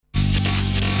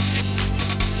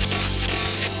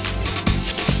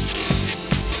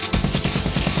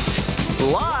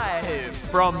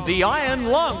from the Iron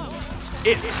Lung,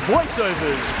 it's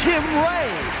VoiceOver's Tim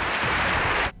Ray.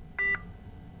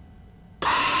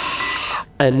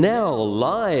 And now,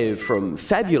 live from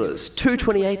fabulous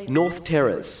 228 North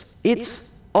Terrace,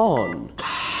 it's On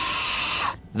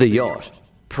The Yacht.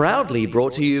 Proudly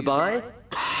brought to you by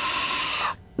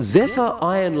Zephyr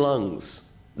Iron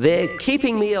Lungs. They're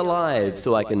keeping me alive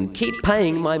so I can keep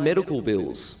paying my medical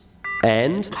bills.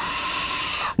 And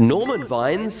Norman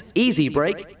Vine's Easy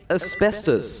Break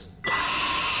Asbestos.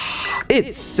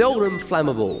 It's seldom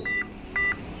flammable.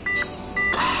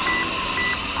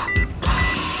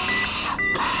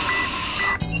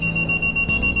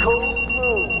 Cold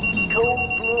Blue,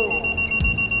 Cold Blue.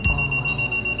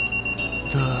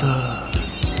 The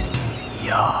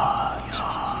Yacht.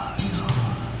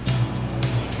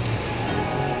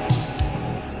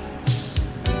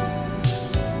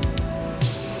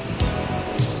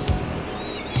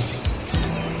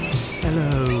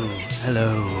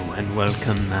 Hello, and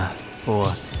welcome for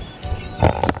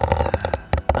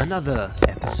another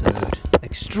episode,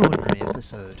 extraordinary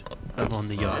episode of On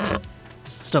The Yacht.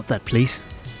 Stop that, please.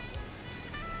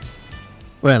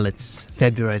 Well, it's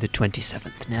February the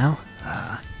 27th now,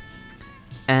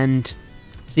 and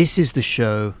this is the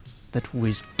show that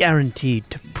was guaranteed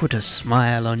to put a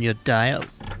smile on your dial.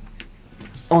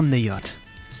 On The Yacht.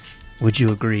 Would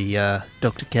you agree,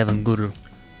 Dr. Kevin Goodall?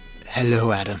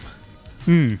 Hello, Adam.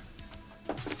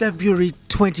 February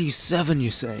 27,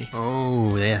 you say?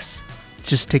 Oh, yes. It's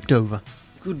just ticked over.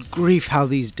 Good grief, how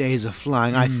these days are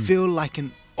flying. I feel like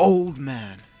an old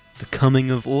man. The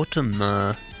coming of autumn,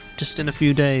 just in a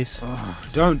few days. Oh,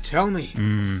 don't tell me.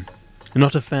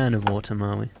 Not a fan of autumn,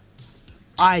 are we?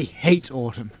 I hate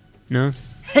autumn. No?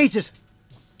 Hate it!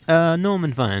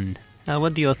 Norman Vine,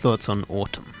 what are your thoughts on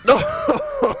autumn?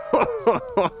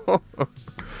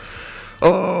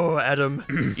 Oh, Adam,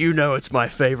 you know it's my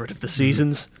favorite of the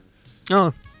seasons.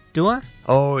 Oh, do I?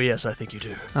 Oh, yes, I think you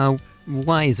do.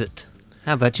 Why is it?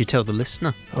 How about you tell the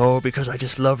listener? Oh, because I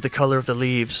just love the color of the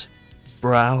leaves.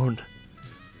 Brown.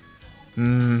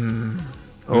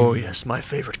 Oh, yes, my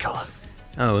favorite color.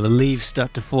 Oh, the leaves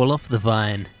start to fall off the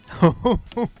vine.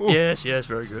 Yes,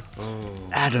 very good.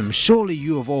 Adam, surely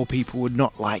you of all people would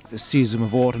not like the season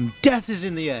of autumn. Death is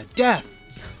in the air. Death!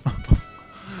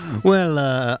 Well,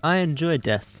 I enjoy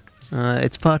death.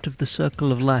 It's part of the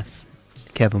circle of life,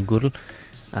 Kevin Goodall,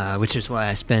 which is why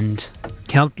I spend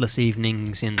countless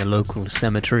evenings in the local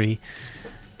cemetery,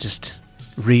 just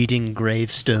reading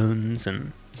gravestones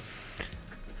and...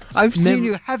 I've seen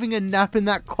you having a nap in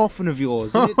that coffin of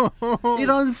yours. And it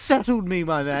unsettled me,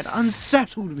 my man.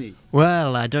 Unsettled me.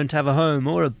 Well, I don't have a home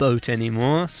or a boat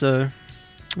anymore, so...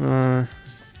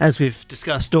 as we've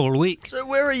discussed all week... So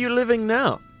where are you living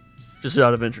now? Just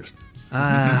out of interest.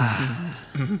 I'm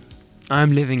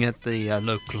living at the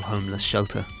local homeless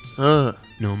shelter,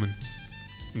 Norman.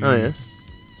 Oh,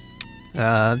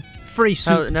 yes. Free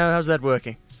soup. How's that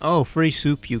working? Oh, free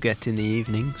soup you get in the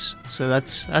evenings. So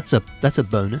that's a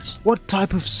bonus. What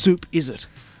type of soup is it?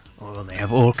 Oh, they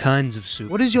have all kinds of soup.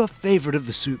 What is your favourite of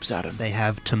the soups, Adam? They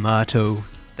have tomato.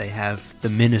 They have the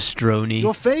minestrone.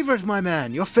 Your favourite, my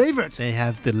man. Your favourite. They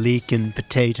have the leek and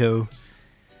potato.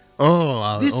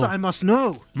 I must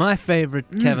know. My favourite,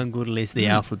 Kevin Goodall, is the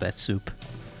alphabet soup.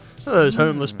 Well, those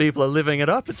homeless people are living it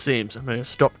up, it seems. I'm going to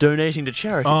stop donating to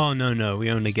charity. Oh, no.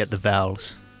 We only get the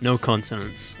vowels. No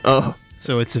consonants. Oh.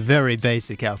 So it's a very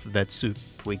basic alphabet soup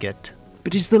we get.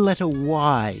 But is the letter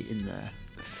Y in there?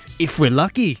 If we're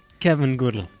lucky, Kevin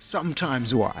Goodall.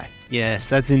 Sometimes Y. Yes,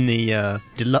 that's in the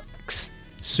deluxe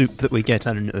soup that we get.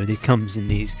 I don't know, it comes in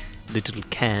these little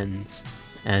cans.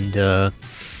 And,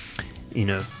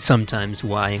 sometimes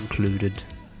Y included.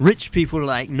 Rich people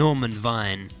like Norman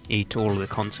Vine eat all the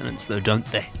consonants, though, don't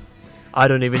they? I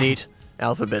don't even eat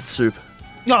alphabet soup.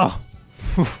 Oh!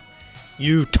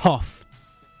 You toff.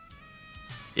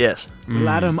 Yes. Well,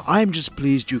 Adam, I'm just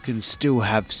pleased you can still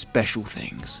have special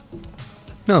things.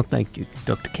 No, thank you,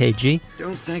 Dr. KG.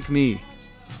 Don't thank me.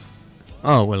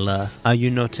 Oh, well, are you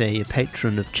not a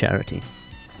patron of charity?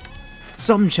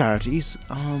 Some charities,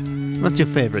 What's your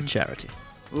favourite charity?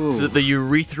 Ooh. Is it the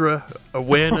Urethra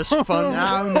Awareness Fund?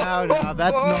 No,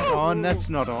 that's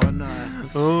not on.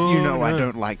 I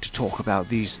don't like to talk about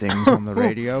these things on the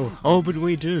radio. Oh, but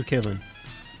we do, Kevin.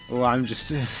 Oh, I'm just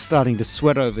starting to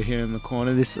sweat over here in the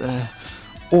corner. This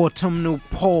autumnal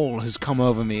pall has come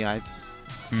over me. I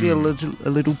feel a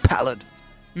little pallid.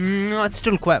 No, it's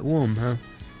still quite warm, huh?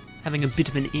 Having a bit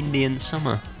of an Indian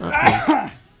summer, aren't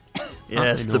we?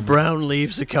 Yes, the brown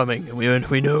leaves are coming, and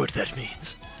we know what that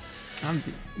means.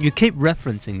 You keep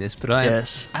referencing this, but I am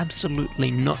Yes. absolutely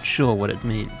not sure what it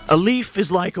means. A leaf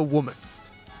is like a woman.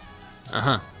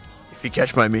 Uh-huh. if you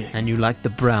catch my meaning. And you like the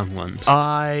brown ones.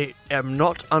 I am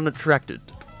not unattracted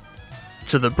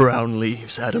to the brown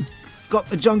leaves, Adam. Got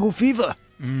the jungle fever.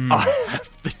 I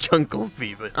have the jungle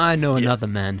fever. I know Yes. another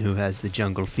man who has the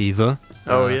jungle fever.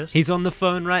 Oh, yes? He's on the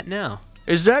phone right now.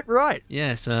 Is that right?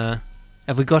 Yes, have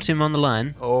we got him on the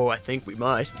line? Oh, I think we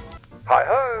might.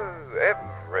 Hi-ho,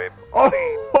 everybody.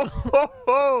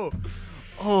 Oh,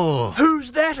 Oh,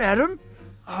 who's that, Adam?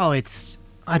 I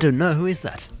don't know, who is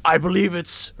that? I believe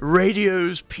it's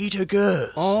radio's Peter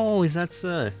Gers. Oh, is that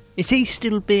so? Is he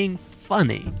still being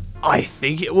funny? I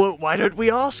think it. Well, why don't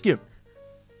we ask him?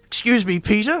 Excuse me,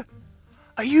 Peter.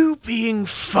 Are you being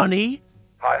funny?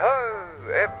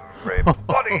 Hi-ho,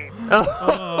 everybody.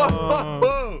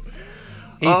 Oh,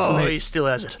 He, oh, slay- he still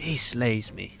has it. he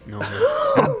slays me, Norman.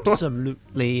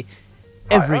 Absolutely.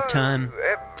 Every time.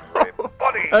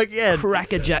 Everybody. Again.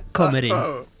 Crackerjack comedy.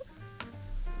 Oh,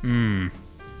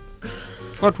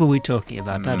 What were we talking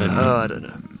about? I don't know. I don't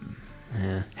know.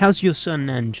 Yeah. How's your son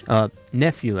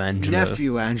nephew Angelo?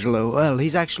 Nephew Angelo. Well,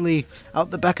 he's actually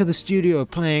out the back of the studio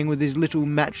playing with his little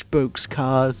Matchbox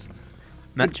cars.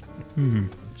 Match.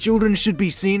 Children should be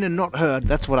seen and not heard.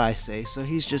 That's what I say. So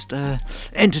he's just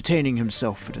entertaining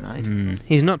himself for tonight.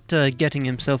 He's not getting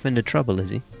himself into trouble, is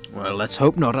he? Well, let's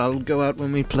hope not. I'll go out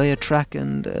when we play a track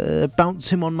and bounce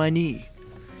him on my knee.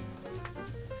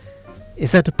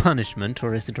 Is that a punishment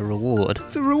or is it a reward?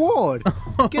 It's a reward.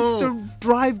 Gets to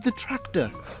drive the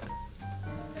tractor.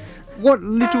 What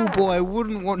little boy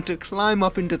wouldn't want to climb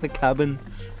up into the cabin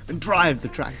and drive the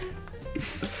tractor?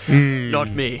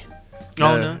 Not me.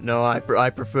 Oh, no? No, I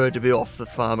prefer to be off the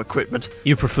farm equipment.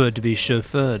 You prefer to be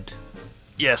chauffeured.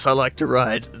 Yes, I like to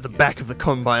ride the back of the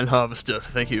combine harvester.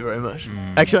 Thank you very much.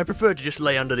 Actually, I prefer to just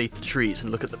lay underneath the trees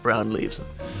and look at the brown leaves.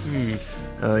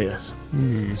 Oh, yes.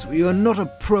 So you are not a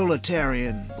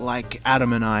proletarian like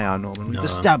Adam and I are, Norman. We've No.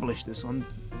 established this on.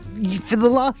 For the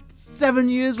last 7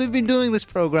 years we've been doing this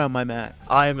program, my man.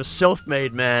 I am a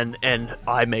self-made man, and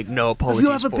I make no Have apologies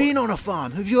you ever for been it. on a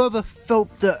farm? Have you ever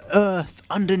felt the earth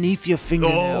underneath your Oh,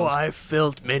 fingernails? I've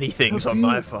felt many things Have on you-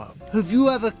 my farm. Have you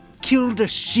ever killed a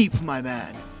sheep, my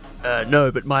man?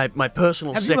 No, but my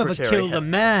personal Have you ever secretary... killed a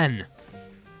man?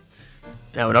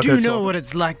 No, we're not Do you going to know talk... what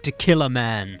it's like to kill a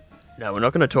man? No, we're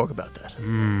not going to talk about that.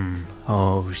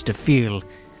 Oh, just to feel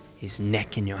his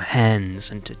neck in your hands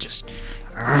and to just...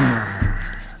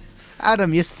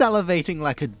 Adam, you're salivating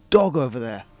like a dog over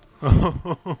there.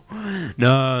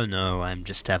 No, I'm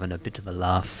just having a bit of a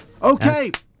laugh.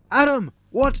 Okay, Adam,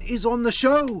 what is on the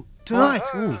show tonight?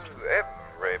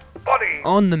 Everybody.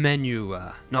 On the menu,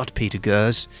 not Peter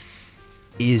Gers,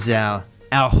 is our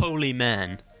holy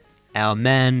man. Our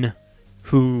man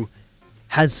who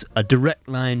has a direct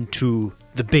line to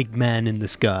the big man in the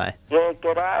sky. Yeah,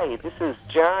 g'day. This is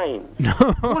James.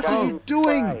 What are you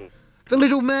doing? Hey. The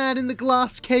little man in the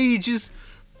glass cage is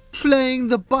playing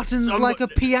the buttons like a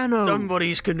piano.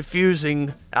 Somebody's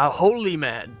confusing our holy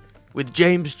man with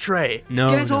James Trey. No,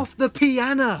 Get no. off the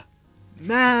piano!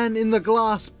 Man in the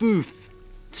glass booth.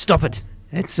 Stop it.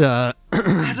 It's,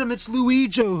 Adam, it's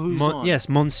Luigi who's on. yes,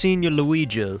 Monsignor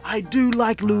Luigi. I do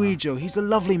like Luigi. He's a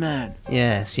lovely man.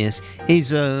 Yes.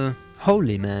 He's a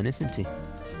holy man, isn't he?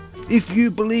 If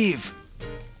you believe.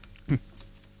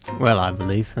 Well, I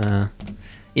believe.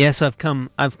 Yes, I've come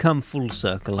full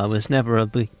circle. I was never a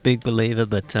big believer,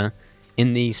 but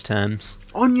in these terms,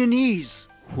 On your knees.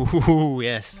 ooh,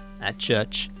 yes, at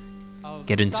church,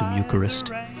 get in some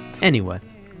Eucharist. Anyway,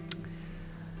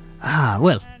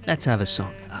 well, let's have a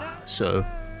song. So,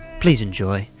 please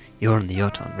enjoy. You're on the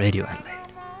yacht on Radio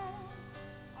Adelaide.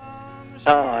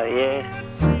 Oh,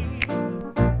 yeah.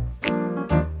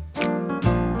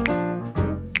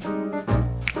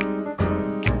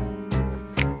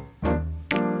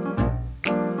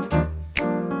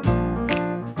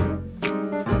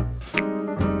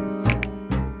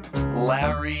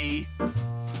 Larry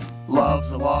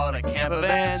loves a lot of camper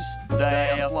vans.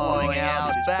 They are flying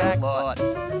out his back lot.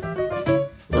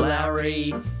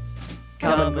 Larry,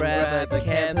 come and grab a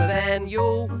camper van.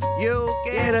 You'll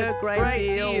get a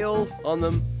great deal on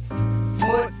them.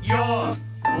 Put your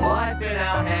life in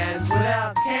our hands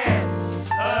without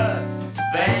camper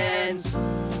vans.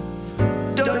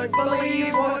 Don't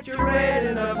believe what you read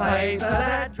in the paper.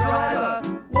 That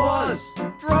driver was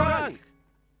drunk.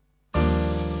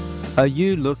 Are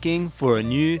you looking for a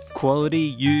new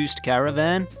quality used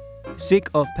caravan? Sick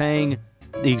of paying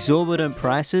the exorbitant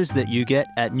prices that you get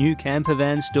at new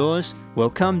campervan stores? Well,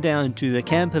 come down to the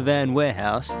Campervan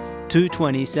Warehouse,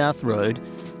 220 South Road,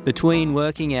 between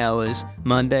working hours,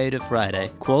 Monday to Friday.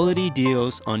 Quality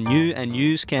deals on new and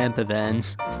used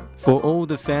campervans for all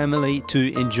the family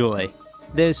to enjoy.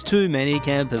 there's too many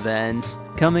camper vans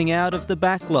coming out of the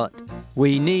back lot.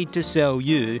 We need to sell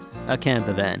you a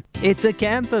camper van. It's a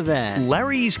camper van.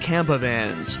 Larry's Camper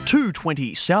Vans,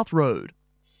 220 South Road.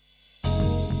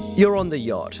 You're on the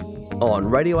yacht on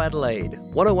Radio Adelaide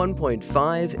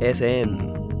 101.5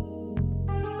 FM.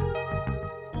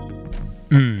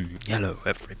 Hello,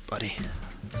 everybody.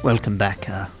 Welcome back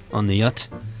on the yacht.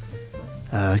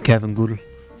 Kevin Goodall.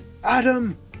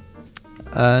 Adam!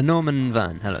 Norman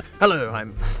Van, hello. Hello,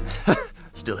 I'm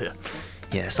still here.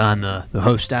 Yes, I'm the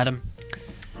host, Adam.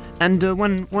 And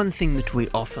one thing that we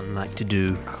often like to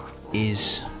do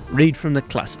is read from the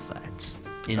classifieds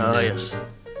Yes.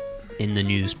 in the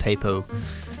newspaper.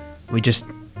 We just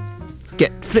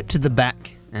flip to the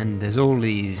back, and there's all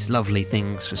these lovely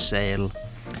things for sale.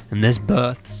 And there's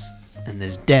births, and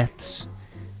there's deaths,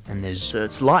 and So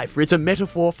it's life. It's a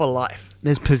metaphor for life.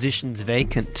 there's positions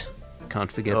vacant.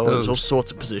 Can't forget There's all those.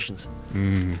 sorts of positions.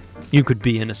 You could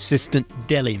be an assistant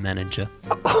deli manager.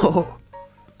 Oh,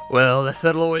 well,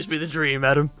 that'll always be the dream,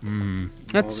 Adam.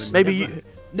 That's Maybe you...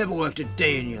 Never worked a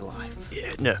day in your life.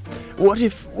 Yeah, no. What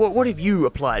if you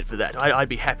applied for that? I'd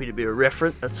be happy to be a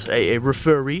referent. That's a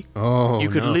referee. You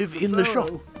could no. live in the shop.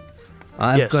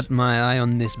 I've Yes. got my eye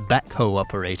on this backhoe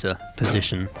operator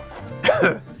position.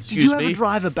 Did Excuse you ever me.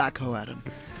 drive a backhoe, Adam?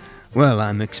 Well,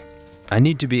 I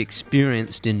need to be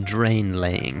experienced in drain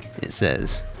laying, it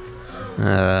says.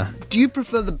 Do you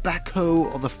prefer the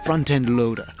backhoe or the front end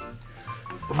loader?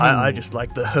 I just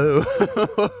like the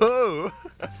hoe.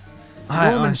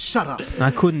 Norman, shut up.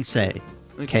 I couldn't say,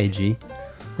 KG.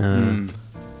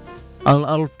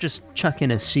 I'll just chuck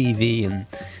in a CV and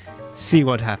see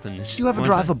what happens. Did you ever Won't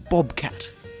drive I? a bobcat?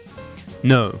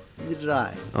 No. Neither did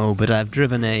I. Oh, but I've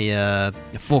driven a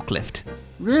forklift.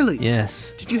 Really?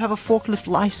 Yes. Did you have a forklift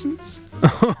license?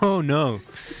 Oh no.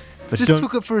 But Just don't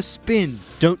took it for a spin.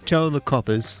 don't tell the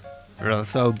coppers, or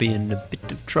else I'll be in a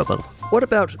bit of trouble. What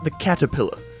about the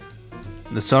Caterpillar?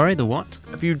 The what?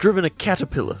 Have you driven a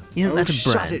Caterpillar? Isn't that a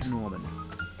shut brand? it, Norman.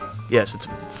 Yes, it's a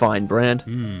fine brand.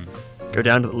 Go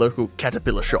down to the local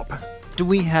Caterpillar shop. Do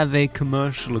we have a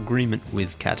commercial agreement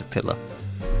with Caterpillar?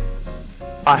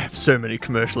 I have so many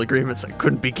commercial agreements, I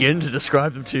couldn't begin to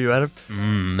describe them to you,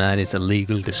 Adam. That is a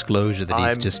legal disclosure that he's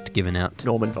I'm- just given out.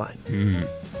 Norman Vine.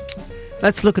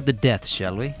 Let's look at the deaths,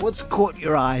 shall we? What's caught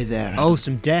your eye there? Oh,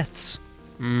 some deaths.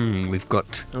 We've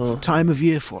got It's the time of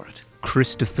year for it.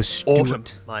 Christopher Stewart. Autumn,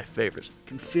 my favourite. I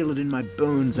can feel it in my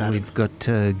bones, Adam. We've got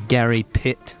Gary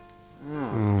Pitt.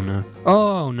 Oh no.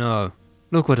 Oh no.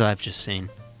 Look what I've just seen.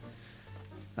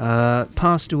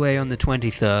 Passed away on the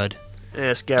 23rd.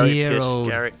 Yes, Gary Dear Pitt. old-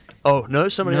 Gary. Oh, no,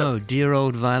 somebody No, else. dear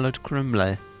old Violet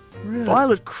Crumbley, Really?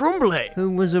 Violet Crumbley. who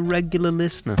was a regular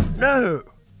listener. No.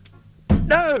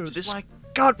 No, this like-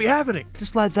 can't be happening.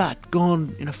 Just like that,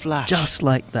 gone in a flash. Just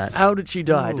like that. How did she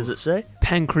die, Oh. does it say?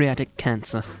 Pancreatic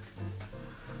cancer.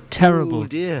 Terrible, Oh,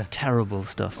 dear. terrible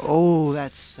stuff. Oh,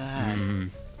 that's sad.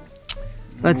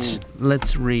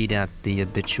 Let's read out the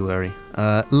obituary.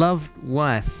 Loved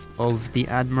wife of the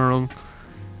Admiral.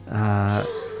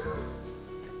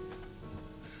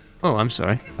 Oh, I'm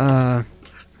sorry. Norman,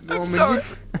 you're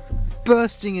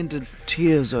bursting into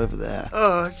tears over there.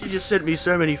 Oh, she just sent me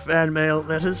so many fan mail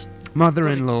letters.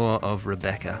 Mother-in-law of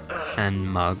Rebecca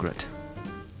and Margaret,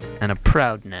 and a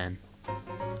proud nan.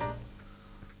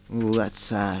 Oh, that's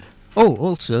sad. Oh,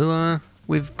 also,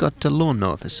 we've got a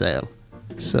lawnmower for sale.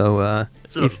 So,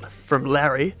 Sort of from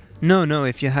Larry. no,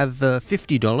 if you have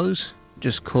 $50,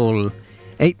 just call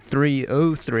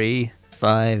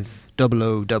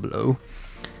 8303-5000,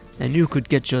 and you could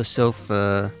get yourself,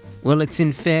 well, it's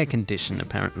in fair condition,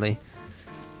 apparently.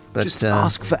 But, Just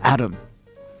ask for Adam.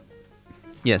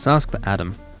 Yes, ask for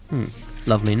Adam.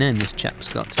 Lovely name this chap's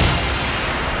got.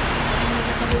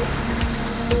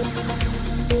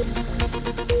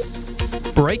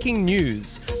 Breaking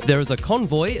news. There is a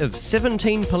convoy of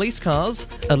 17 police cars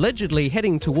allegedly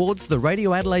heading towards the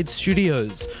Radio Adelaide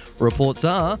studios. Reports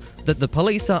are that the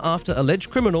police are after alleged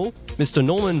criminal Mr.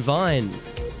 Norman Vine.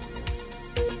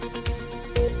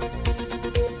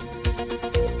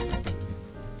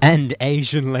 And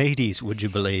Asian ladies, would you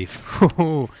believe?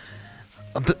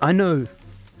 But I know...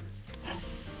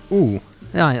 Ooh,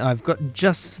 I've got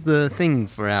just the thing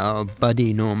for our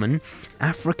buddy Norman.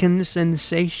 African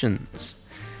sensations.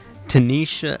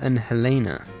 Tanisha and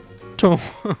Helena. Tall,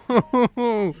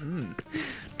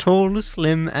 Tall,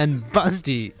 slim and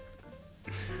busty.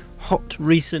 Hot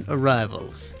recent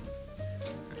arrivals.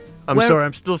 I'm Well- sorry,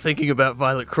 I'm still thinking about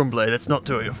Violet Crumbley. That's not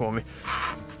doing it for me.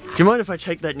 Do you mind if I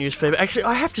take that newspaper? Actually,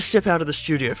 I have to step out of the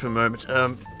studio for a moment.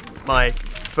 My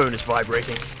phone is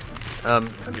vibrating. I'm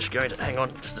just going to hang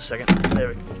on just a second. There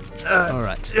we go. All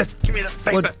right. Just give me the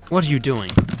paper. What are you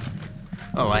doing?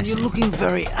 Oh, I You're see. looking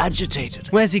very agitated.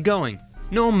 Where's he going?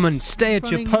 Norman, stay at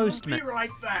your Running- post, Be man. right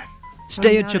back.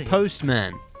 Stay Running at your outta here. post,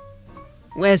 man.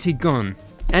 Where's he gone?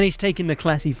 And he's taking the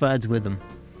classifieds with him.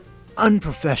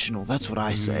 Unprofessional, that's what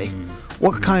I say. Hmm.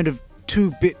 What kind of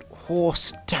two-bit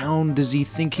horse town does he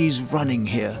think he's running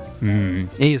here?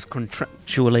 He is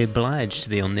contractually obliged to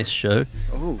be on this show.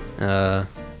 Oh.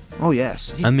 Oh,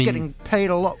 yes. He's I mean- getting paid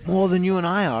a lot more than you and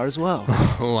I are as well.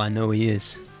 Oh, I know he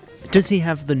is. Does he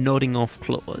have the nodding off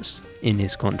clause in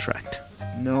his contract?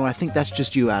 No, I think that's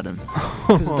just you, Adam.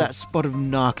 Because of that spot of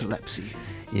narcolepsy.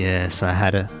 Yes, I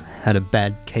had a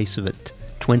bad case of it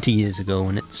 20 years ago,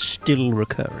 and it's still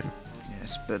recurring.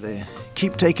 Yes, but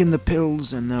keep taking the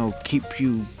pills and they'll keep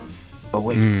you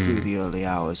awake through the early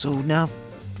hours. Oh, now,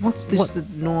 what's this What? that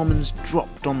Norman's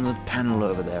dropped on the panel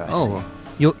over there? I see.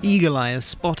 Your eagle eye has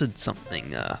spotted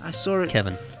something, I saw it,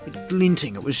 Kevin. it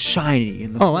glinting. It was shiny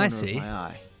in the Oh, corner I of see. my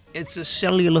eye. It's a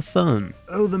cellular phone.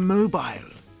 Oh, the mobile.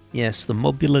 Yes, the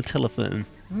mobular telephone.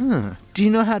 Do you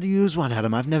know how to use one,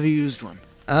 Adam? I've never used one.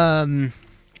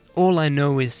 All I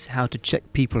know is how to check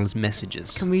people's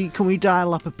messages. Can we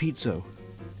dial up a pizza?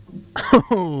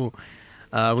 Oh,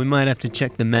 we might have to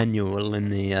check the manual in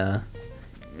the.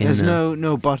 There's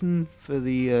no button for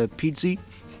the pizza.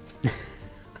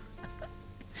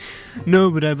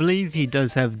 No, but I believe he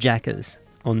does have jackers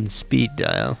on speed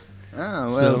dial. Ah,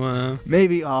 well, So,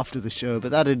 maybe after the show,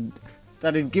 but that'd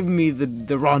give me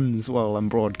the runs while I'm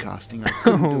broadcasting. I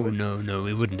couldn't oh do it. no,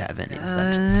 we wouldn't have any of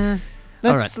that.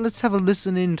 All right. Let's have a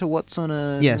listen in to what's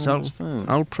on Yes, Norman's phone.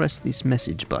 I'll press this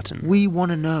message button. We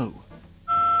want to know.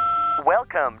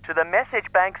 Welcome to the message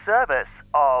bank service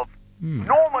of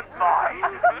Norman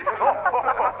Vine.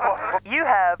 You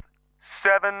have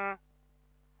 7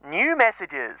 new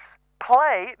messages.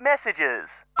 Play messages.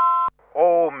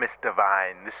 Oh, Mr.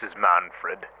 Vine, this is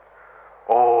Manfred.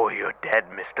 Oh, you're dead,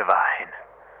 Mr. Vine.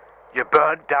 You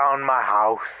burnt down my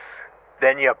house.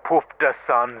 Then your poofter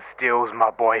son steals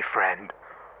my boyfriend.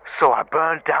 So I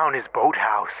burnt down his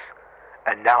boathouse.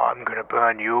 And now I'm gonna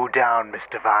burn you down,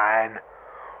 Mr. Vine.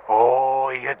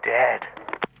 Oh, you're dead.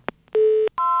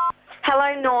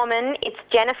 Hello, Norman. It's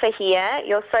Jennifer here,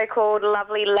 your so-called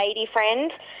lovely lady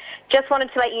friend. Just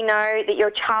wanted to let you know that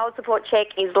your child support check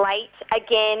is late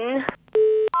again.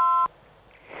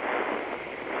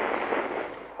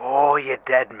 Oh, you're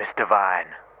dead, Mr. Vine.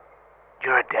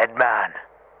 You're a dead man.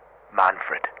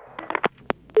 Manfred.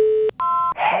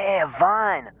 Hey,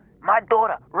 Vine. My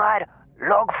daughter ride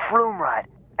log flume ride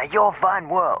at your Vine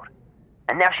World.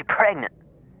 And now she's pregnant.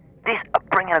 This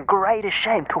bringing a greater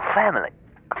shame to family.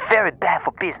 Very bad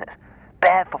for business.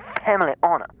 Bad for family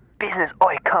honor. Business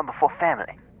always come before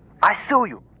family. I sue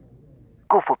you.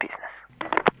 Go for business.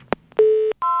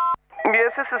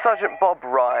 Yes, this is Sergeant Bob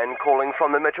Ryan calling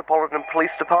from the Metropolitan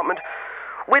Police Department.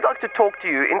 We'd like to talk to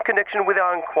you in connection with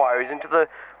our inquiries into the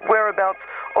whereabouts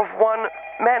of one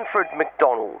Manfred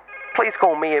McDonald. Please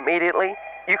call me immediately.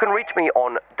 You can reach me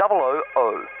on 000.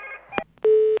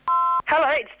 Hello,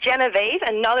 it's Genevieve,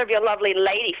 another of your lovely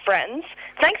lady friends.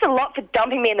 Thanks a lot for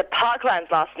dumping me in the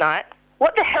parklands last night.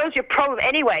 What the hell's your problem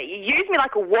anyway? You used me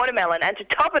like a watermelon, and to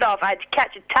top it off, I had to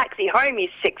catch a taxi home, you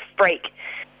sick freak.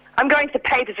 I'm going to the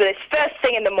papers for this first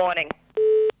thing in the morning.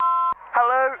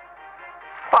 Hello,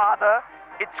 Father.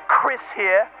 It's Chris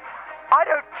here. I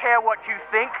don't care what you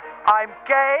think. I'm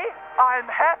gay, I'm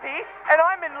happy, and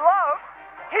I'm in love.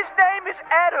 His name is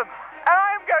Adam, and I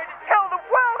am going to tell the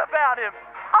world about him.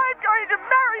 I'm going to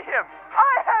marry him.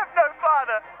 I have no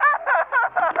father.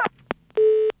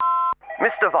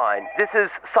 Mr. Vine, this is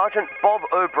Sergeant Bob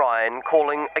O'Brien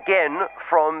calling again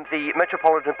from the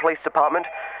Metropolitan Police Department.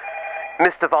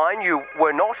 Mr. Vine, you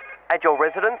were not at your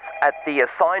residence at the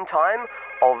assigned time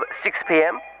of 6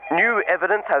 p.m. New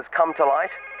evidence has come to light,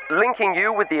 linking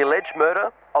you with the alleged murder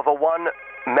of a one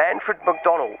Manfred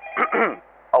McDonald.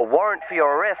 A warrant for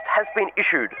your arrest has been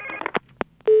issued.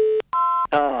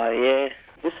 Oh, yeah.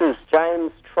 This is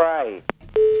James Trey.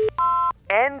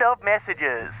 End of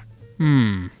messages.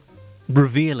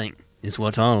 Revealing is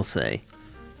what I'll say.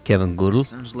 Kevin Goodall.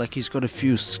 Sounds like he's got a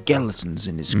few skeletons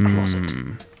in his closet.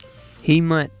 He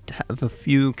might have a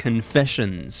few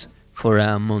confessions for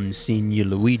our Monsignor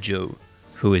Luigio,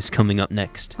 who is coming up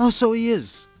next. Oh, so he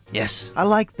is. Yes. I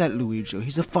like that Luigi.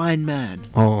 He's a fine man.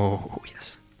 Oh,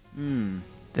 yes.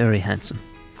 Very handsome.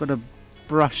 Got to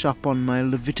brush up on my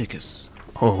Leviticus.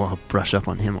 Oh, I'll brush up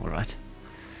on him, all right.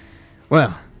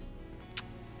 Well,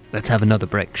 let's have another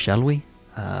break, shall we?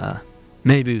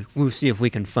 Maybe we'll see if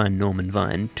we can find Norman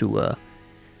Vine to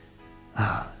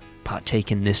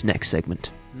partake in this next segment.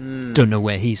 Don't know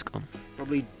where he's gone.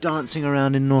 Probably dancing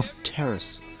around in North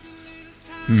Terrace.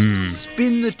 Hmm.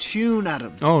 Spin the tune,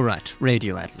 Adam. All right,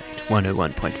 Radio Adelaide,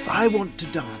 101.5. I want to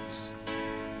dance.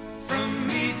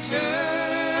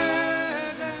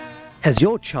 Has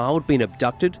your child been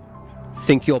abducted?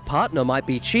 Think your partner might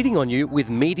be cheating on you with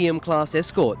medium-class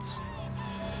escorts?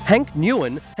 Hank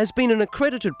Newen has been an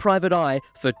accredited private eye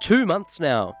for 2 months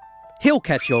now. He'll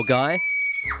catch your guy.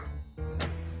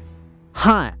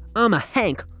 Hi, I'm a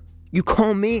Hank. You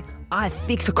call me, I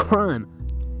fix a crime.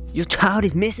 Your child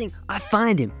is missing, I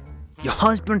find him. Your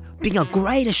husband bring a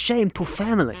greater shame to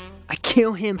family. I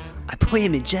kill him, I put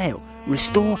him in jail.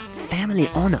 Restore family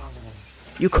honor.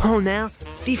 You call now,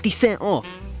 50 cents off.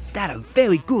 That a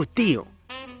very good deal.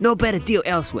 No better deal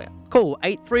elsewhere. Call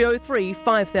 8303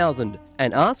 5000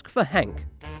 and ask for Hank.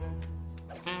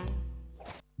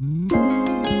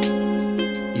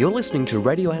 You're listening to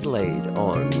Radio Adelaide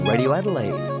on Radio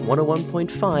Adelaide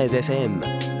 101.5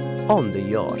 FM on the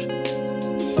yacht.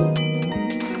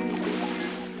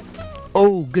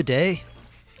 Oh, good day.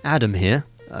 Adam here,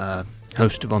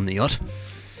 host of On the Yacht.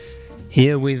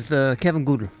 Here with Kevin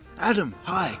Goodall. Adam,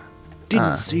 hi.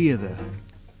 Didn't see you there.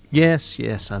 Yes,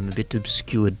 I'm a bit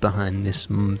obscured behind this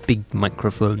big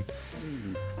microphone.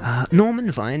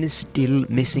 Norman Vine is still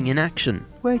missing in action.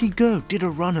 Where'd he go? Did a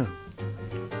runner?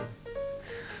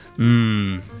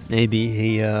 Maybe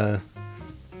he, I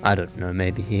don't know,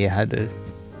 maybe he had to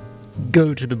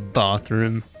go to the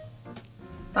bathroom.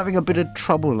 Having a bit of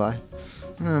trouble,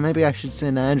 maybe I should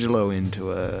send Angelo in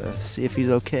to see if he's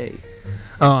okay.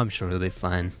 Oh, I'm sure he'll be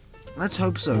fine. Let's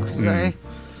hope so, because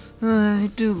I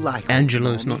do like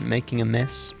Angelo's not making a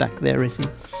mess back there, is he?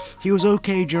 He was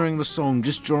okay during the song,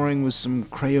 just drawing with some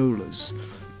Crayolas.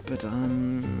 But,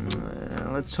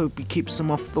 let's hope he keeps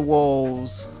them off the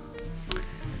walls.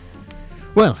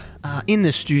 Well, in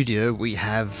the studio we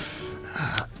have...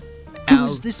 Who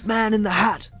is this man in the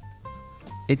hat?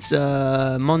 It's,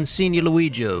 Monsignor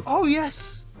Luigio. Oh,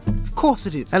 yes! Of course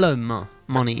it is. Hello,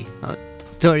 Moni.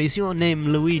 Sorry, is your name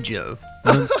Luigio?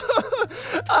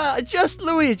 Just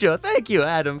Luigio. Thank you,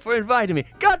 Adam, for inviting me.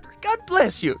 God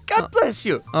bless you. God bless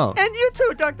you. Oh. And you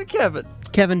too, Dr. Kevin.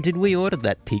 Kevin, did we order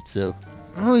that pizza?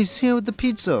 Oh, he's here with the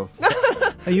pizza.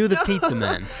 Are you the pizza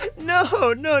man?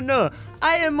 No.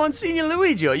 I am Monsignor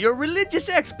Luigio, your religious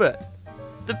expert.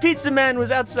 The pizza man was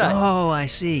outside. Oh, I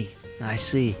see.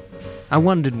 I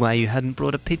wondered why you hadn't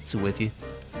brought a pizza with you.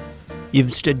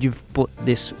 Instead, you've brought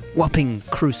this whopping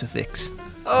crucifix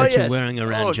that you're wearing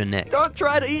around your neck. Don't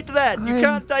try to eat that. You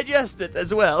can't digest it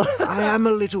as well. I am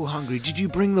a little hungry. Did you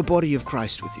bring the body of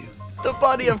Christ with you? The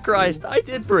body of Christ I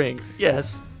did bring,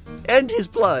 yes. And his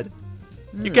blood.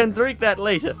 You can drink that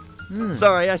later.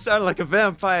 Sorry, I sound like a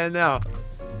vampire now.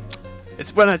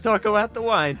 It's when I talk about the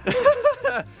wine.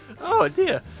 Oh,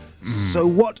 dear. So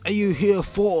what are you here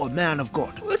for, man of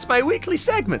God? Well, it's my weekly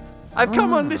segment. I've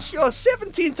come on this show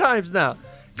 17 times now.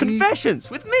 Confessions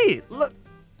with me. Look,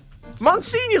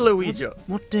 Monsignor Luigio.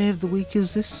 What day of the week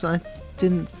is this? I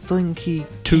didn't think he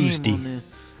Tuesday. came on there.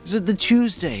 Is it the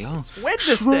Tuesday? Oh, It's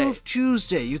Wednesday. Shrove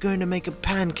Tuesday. You're going to make a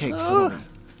pancake for me.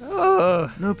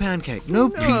 Oh. No pancake. No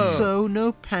pizza.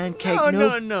 No pancake.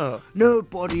 No. No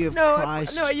body of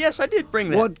Christ. Yes, I did bring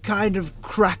that. What kind of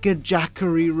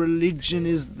crackerjackery religion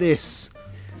is this?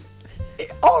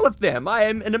 All of them. I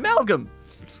am an amalgam.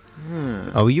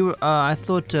 Oh, you. I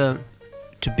thought to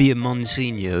be a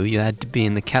Monsignor, you had to be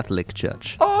in the Catholic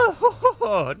Church.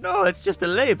 Oh, no, it's just a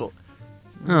label.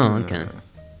 Oh, okay.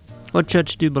 What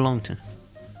church do you belong to?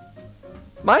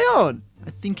 My own. I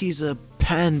think he's a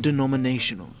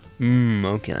pan-denominational.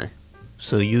 Okay.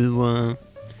 So you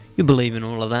believe in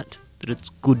all of that? That it's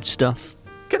good stuff?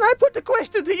 Can I put the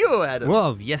question to you, Adam?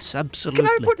 Well, yes, absolutely.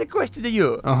 Can I put the question to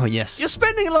you? Oh, yes. You're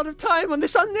spending a lot of time on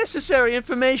this unnecessary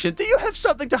information. Do you have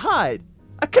something to hide?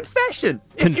 A confession,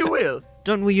 if you will.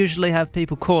 Don't we usually have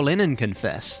people call in and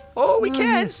confess? Oh, we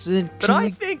can. Yes, But I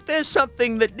think there's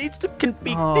something that needs to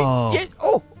be...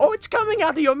 Oh. Oh, it's coming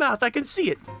out of your mouth. I can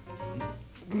see it.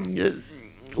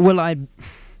 Well,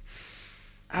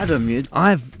 Adam,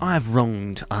 I've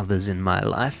wronged others in my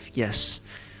life, yes,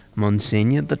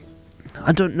 Monsignor, but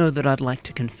I don't know that I'd like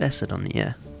to confess it on the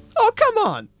air. Oh, come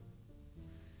on.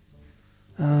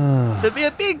 There'd be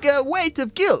a big weight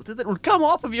of guilt that would come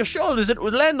off of your shoulders that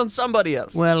would land on somebody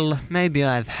else. Well, maybe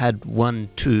I've had one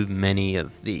too many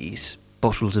of these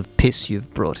bottles of piss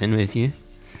you've brought in with you.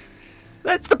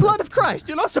 That's the blood of Christ.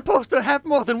 You're not supposed to have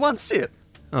more than one sip.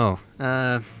 Oh,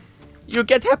 You'll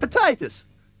get hepatitis.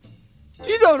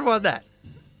 You don't want that.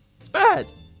 It's bad.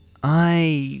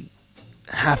 I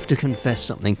have to confess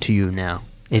something to you now.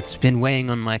 It's been weighing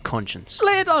on my conscience.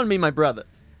 Lay it on me, my brother.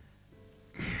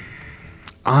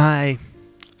 I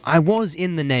was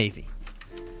in the Navy.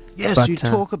 Yes, But, you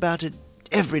talk about it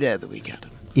every day of the week, Adam.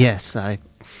 Yes,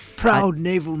 Proud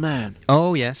naval man.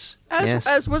 Oh, yes.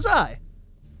 As was I.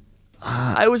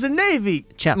 Ah, I was a Navy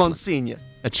Chaplain. Monsignor.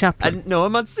 a chaplain. No, a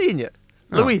Monsignor.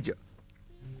 Oh. Luigi.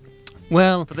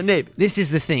 Well, For the Navy. this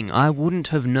is the thing. I wouldn't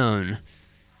have known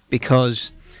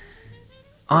because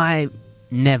I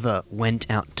never went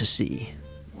out to sea.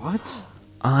 What?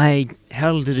 I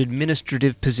held an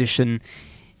administrative position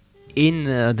in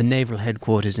the naval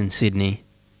headquarters in Sydney,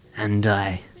 and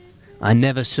I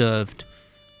never served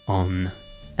on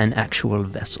an actual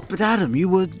vessel. But Adam, you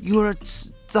were at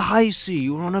the high sea.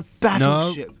 You were on a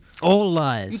battleship. All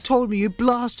lies. You told me you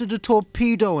blasted a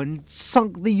torpedo and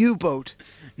sunk the U-boat.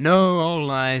 No, all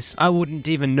lies. I wouldn't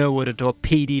even know what a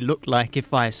torpedo looked like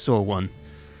if I saw one.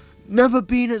 Never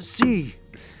been at sea.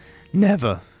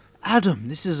 Never. Adam,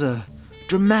 this is a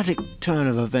dramatic turn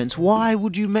of events. Why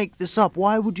would you make this up?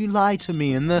 Why would you lie to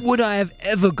me in the... Would I have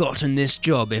ever gotten this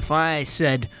job if I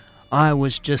said I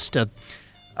was just a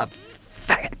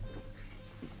faggot?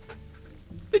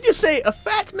 Did you say a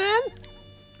fat man?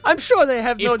 I'm sure they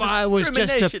have no If I was just a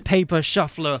discrimination. paper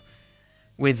shuffler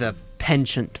with a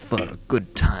penchant for a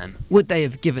good time, would they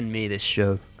have given me this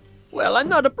show? Well, I'm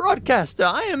not a broadcaster.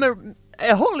 I am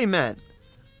a holy man.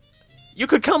 You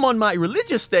could come on my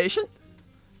religious station.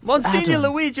 Monsignor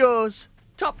Adam. Luigio's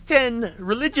top 10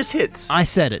 religious hits. I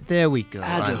said it. There we go.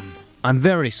 Adam. I'm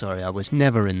very sorry. I was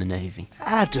never in the Navy.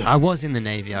 Adam. I was in the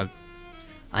Navy.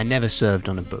 I never served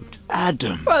on a boat.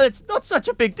 Adam. Well, it's not such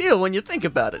a big deal when you think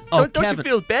about it. Oh, Don't you Kevin.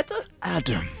 feel better?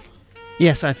 Adam.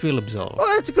 Yes, I feel absolved.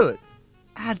 Oh, that's good.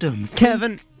 Adam.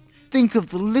 Kevin. Think of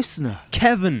the listener.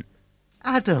 Kevin.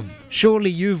 Adam. Surely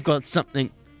you've got something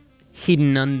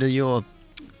hidden under your...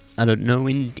 I don't know,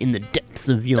 in the depths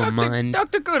of your mind.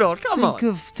 Dr. Goodall, come on.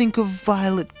 Think of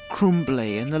Violet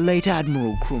Crumbley and the late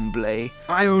Admiral Crumbley.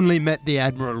 I only met the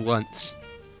Admiral once.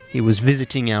 He was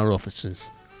visiting our officers.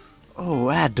 Oh,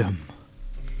 Adam.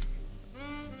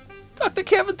 Dr.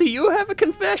 Kevin, do you have a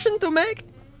confession to make?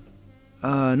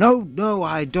 No,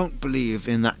 I don't believe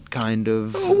in that kind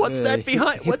of. Oh, what's that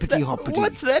behind? What's that? hippity-hoppity.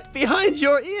 What's that behind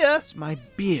your ear? It's my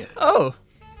beard. Oh,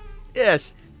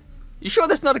 yes. You sure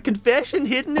there's not a confession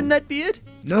hidden in that beard?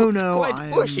 No, quite I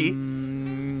bushy.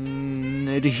 am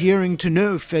adhering to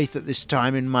no faith at this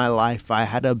time in my life. I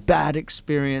had a bad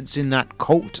experience in that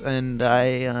cult, and I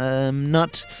am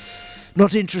not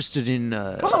interested in.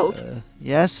 Cult?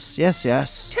 Yes.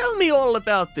 Tell me all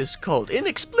about this cult in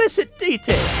explicit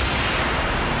detail.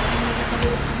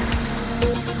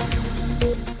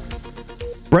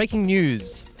 Breaking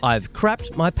news. I've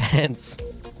crapped my pants.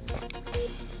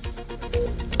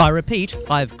 I repeat,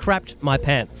 I've crapped my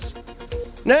pants.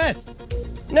 Nurse!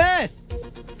 Nurse!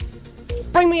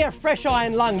 Bring me a fresh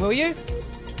iron lung, will you?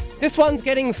 This one's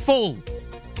getting full.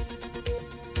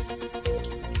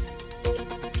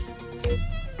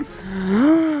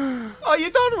 Oh, you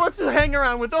don't want to hang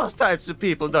around with those types of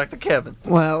people, Dr. Kevin.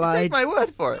 Well, Take my word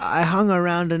for it. I hung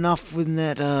around enough when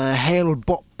that Hale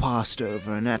Bop passed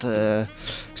over, and that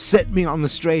set me on the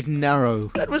straight and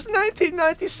narrow. That was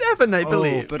 1997, I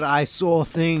believe. Oh, but I saw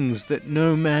things that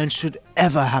no man should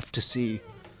ever have to see.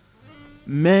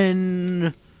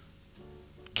 Men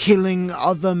killing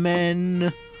other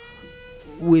men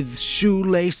with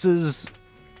shoelaces.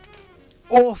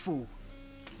 Awful.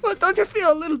 Well, don't you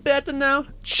feel a little better now?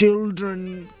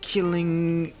 Children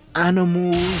killing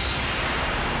animals.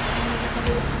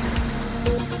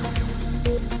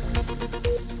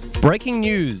 Breaking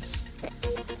news.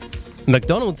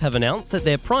 McDonald's have announced that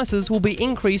their prices will be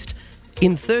increased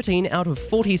in 13 out of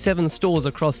 47 stores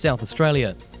across South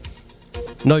Australia.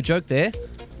 No joke there.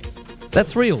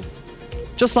 That's real.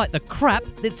 Just like the crap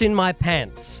that's in my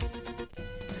pants.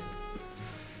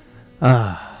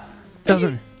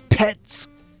 Doesn't... Pets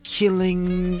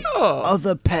killing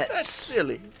other pets. That's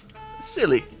silly.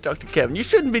 Silly, Dr. Kevin. You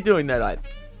shouldn't be doing that either.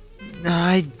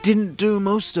 I didn't do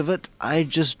most of it. I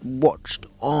just watched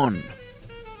on.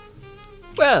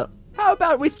 Well, how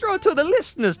about we throw it to the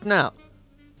listeners now?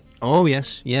 Oh,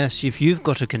 yes. If you've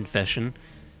got a confession,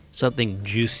 something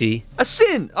juicy. A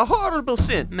sin, a horrible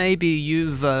sin. Maybe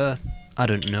you've, I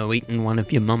don't know, eaten one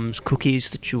of your mum's cookies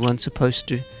that you weren't supposed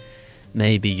to.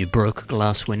 Maybe you broke a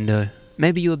glass window.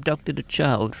 Maybe you abducted a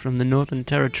child from the Northern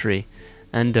Territory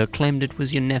and claimed it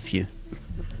was your nephew.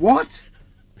 What?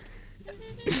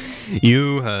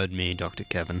 You heard me, Dr.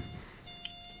 Kevin.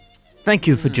 Thank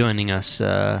you for joining us,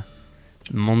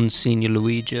 Monsignor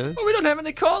Luigio. Oh, we don't have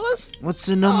any callers? What's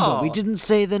the number? Oh. We didn't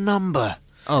say the number.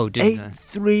 Oh, didn't I?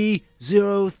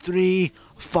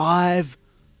 83035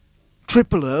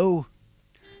 000.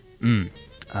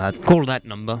 Call that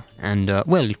number, and,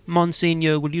 well,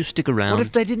 Monsignor, will you stick around? What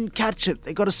if they didn't catch it?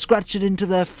 They got to scratch it into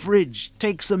their fridge.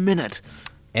 Takes a minute.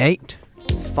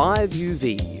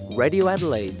 5UV, Radio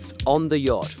Adelaide's On the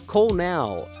Yacht. Call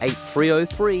now,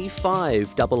 8303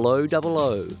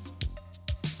 50000.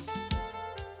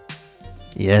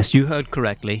 Yes, you heard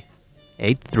correctly.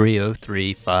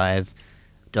 8303 5000.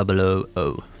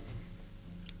 Oh,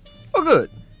 good.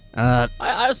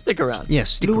 I'll stick around.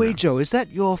 Yes, stick Luigi, is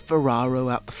that your Ferraro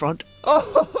out the front?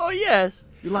 Oh, yes.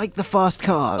 You like the fast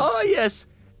cars? Oh, yes.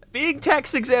 Being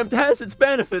tax exempt has its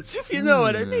benefits, if you know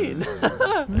what I mean.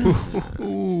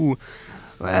 Ooh.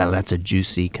 Well, that's a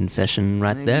juicy confession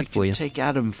right there for you. Take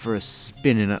Adam for a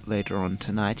spin in it later on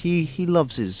tonight. He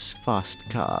loves his fast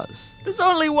cars. There's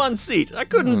only one seat. I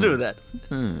couldn't do that.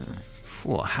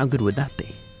 Well, how good would that be?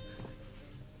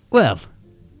 Well,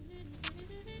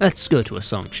 let's go to a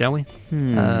song, shall we?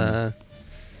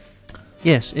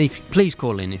 Yes, please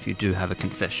call in if you do have a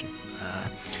confession.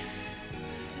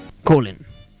 Call in.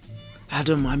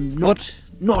 Adam, I'm not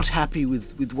happy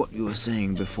with what you were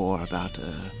saying before about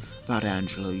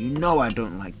Angelo. You know I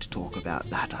don't like to talk about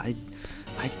that. I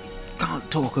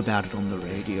can't talk about it on the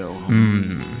radio.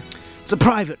 It's a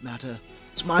private matter.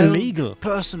 It's my own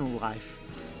personal life.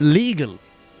 Legal?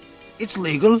 It's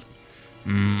legal.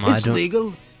 It's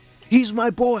legal. He's my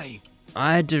boy.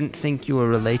 I don't think you are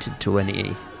related to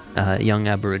any young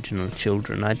Aboriginal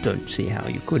children. I don't see how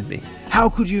you could be. How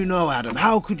could you know, Adam?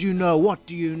 How could you know? What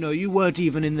do you know? You weren't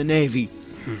even in the Navy.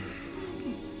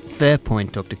 Fair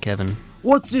point, Dr. Kevin.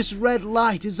 What's this red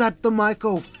light? Is that the mic?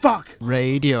 Oh, fuck!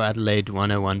 Radio Adelaide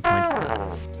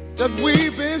 101.5. That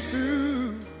we've been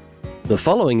through. The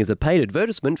following is a paid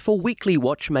advertisement for Weekly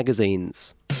Watch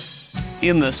magazines.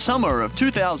 In the summer of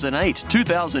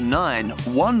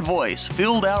 2008-2009, one voice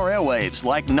filled our airwaves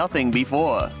like nothing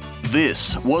before.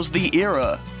 This was the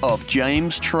era of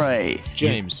James Tray.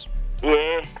 James.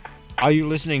 Yeah? Are you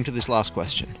listening to this last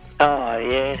question? Oh,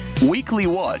 yeah. Weekly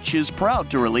Watch is proud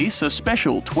to release a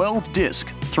special 12-disc,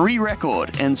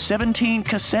 3-record and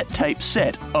 17-cassette tape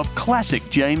set of classic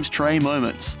James Tray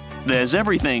moments. There's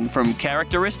everything from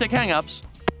characteristic hang-ups...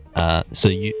 so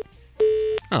you...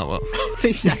 Oh, well.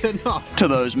 He's had enough. ...to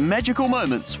those magical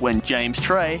moments when James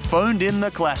Tray phoned in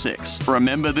the classics.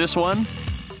 Remember this one?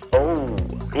 Oh,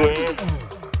 yeah.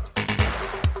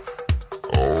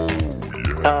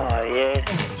 Oh,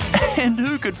 yeah. And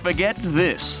who could forget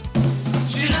this?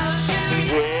 She loves you.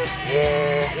 Yeah,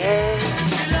 yeah, yeah.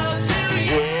 She loves you.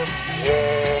 Yeah,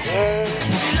 yeah, yeah.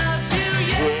 She loves you.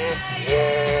 Yeah,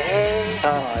 yeah.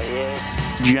 Oh,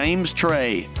 yeah. James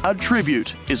Tray, A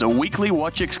Tribute, is a Weekly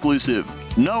Watch exclusive.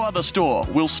 No other store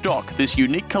will stock this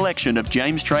unique collection of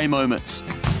James Tray moments.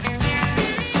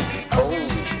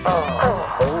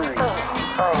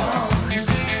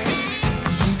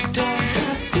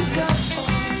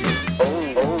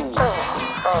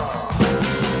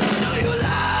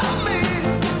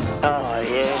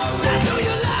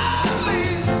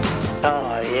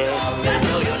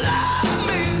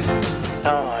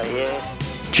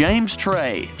 James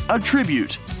Tray, A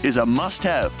Tribute, is a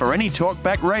must-have for any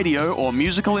talkback radio or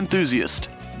musical enthusiast.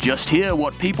 Just hear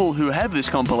what people who have this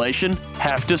compilation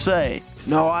have to say.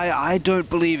 No, I don't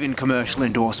believe in commercial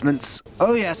endorsements.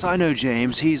 Oh yes, I know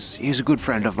James. He's a good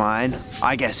friend of mine.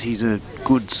 I guess he's a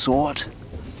good sort.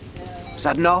 Is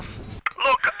that enough?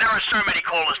 Look, there are so many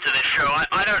callers to this show.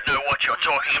 I don't know what you're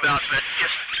talking about, but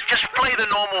just play the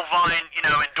normal Vine,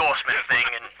 endorsement thing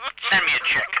and send me a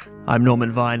check. I'm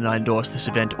Norman Vine and I endorse this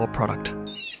event or product.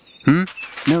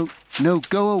 No,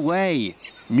 go away.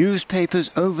 Newspapers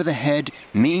over the head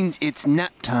means it's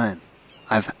nap time.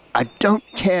 I don't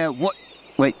care what...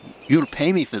 Wait, you'll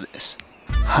pay me for this.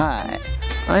 Hi,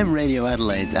 I'm Radio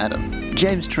Adelaide's Adam.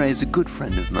 James Tray is a good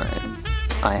friend of mine.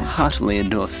 I heartily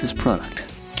endorse this product.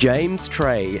 James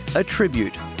Tray, A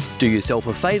Tribute. Do yourself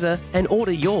a favour and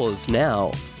order yours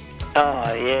now.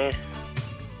 Oh, yeah.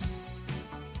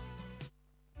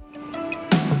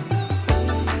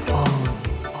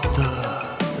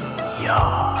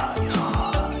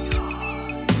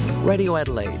 Radio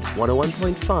Adelaide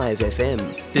 101.5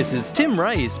 FM. This is Tim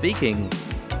Ray speaking.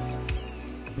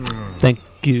 Thank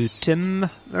you, Tim,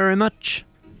 very much.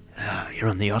 You're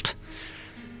on the yacht.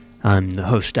 I'm the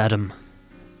host, Adam,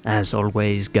 as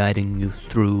always, guiding you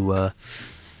through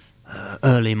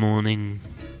early morning.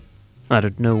 I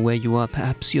don't know where you are.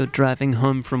 Perhaps you're driving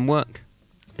home from work.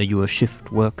 Are you a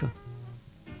shift worker?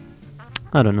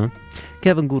 I don't know.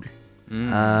 Kevin Goodall.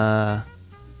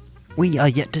 We are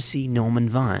yet to see Norman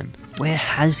Vine. Where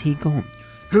has he gone?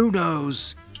 Who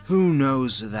knows? Who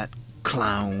knows that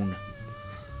clown?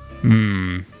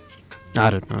 I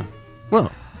don't know.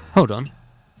 Well, hold on.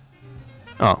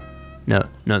 Oh, no,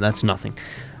 that's nothing.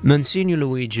 Monsignor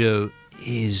Luigi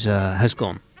has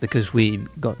gone because we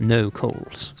got no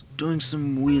calls. Doing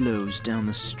some wheelos down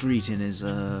the street in his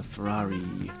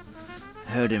Ferrari.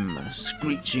 Heard him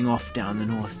screeching off down the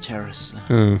North Terrace.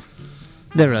 Oh.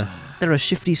 They're a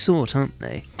shifty sort, aren't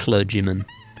they? Clergymen.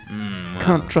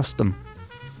 Can't trust them.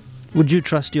 Would you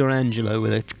trust your Angelo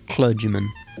with a clergyman?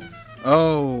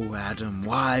 Oh, Adam,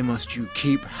 why must you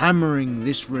keep hammering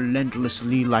this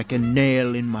relentlessly like a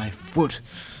nail in my foot?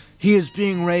 He is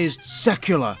being raised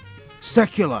secular.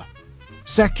 Secular.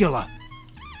 Secular.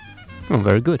 Oh,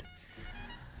 very good.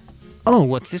 Oh,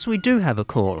 what's this? We do have a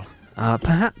call.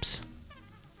 Perhaps...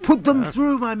 Put them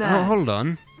through, my man. Oh, hold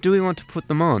on. Do we want to put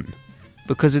them on?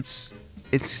 Because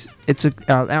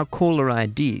our caller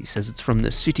ID says it's from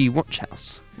the City Watch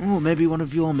House. Oh, maybe one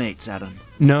of your mates, Adam.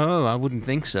 No, I wouldn't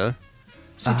think so.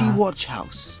 City Watch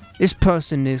House. This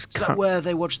person is... Is that where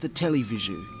they watch the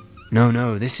television?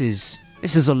 No, this is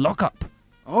a lockup.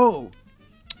 Oh.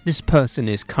 This person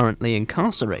is currently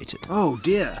incarcerated. Oh,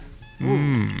 dear.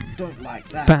 Hmm. Don't like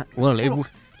that.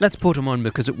 Let's put him on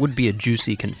because it would be a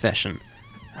juicy confession.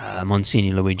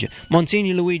 Monsignor Luigi.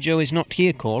 Monsignor Luigi is not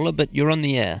here, caller, but you're on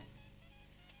the air.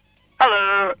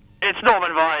 Hello, it's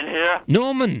Norman Vine here.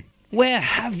 Norman, where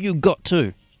have you got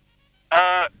to?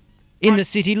 In the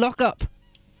city lockup.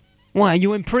 Why are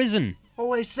you in prison?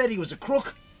 Always said he was a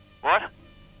crook. What?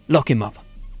 Lock him up.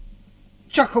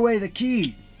 Chuck away the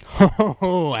key.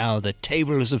 Oh, how the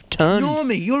tables have turned.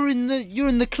 Normie, you're in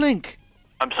the clink.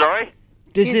 I'm sorry?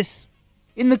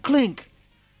 In the clink.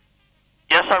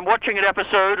 Yes, I'm watching an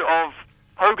episode of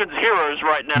Hogan's Heroes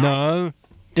right now. No.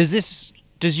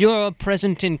 Does your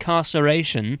present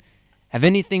incarceration have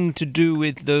anything to do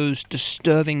with those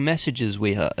disturbing messages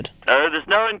we heard? No, there's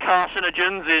no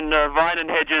carcinogens in Vine and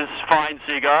Hedges' fine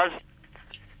cigars.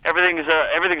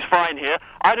 Everything's fine here.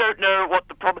 I don't know what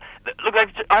the problem... Look,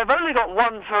 I've only got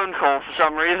one phone call for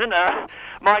some reason.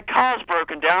 My car's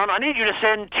broken down. I need you to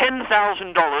send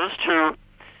 $10,000 to...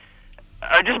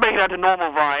 just make it out to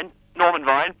Norman Vine.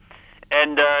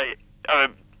 And,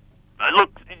 look,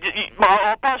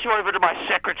 I'll pass you over to my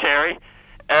secretary.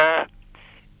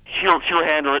 She'll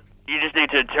handle it. You just need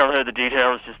to tell her the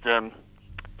details. Just,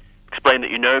 explain that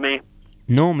you know me.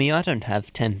 Normie, I don't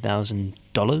have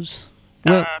 $10,000.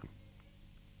 No,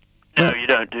 you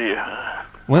don't, do you?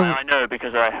 Well, I know,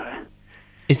 because I...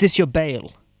 Is this your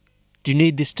bail? Do you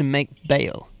need this to make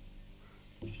bail?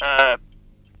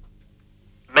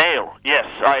 Mail, yes.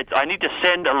 I need to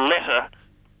send a letter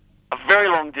a very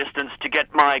long distance to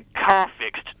get my car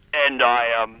fixed, and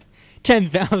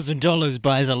 $10,000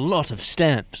 buys a lot of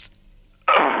stamps.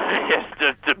 Yes,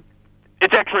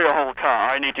 it's actually a whole car.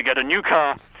 I need to get a new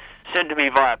car sent to me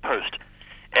via post,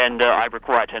 and I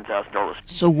require $10,000.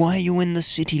 So why are you in the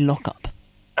city lockup?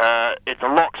 It's a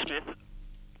locksmith.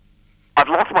 I've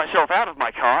locked myself out of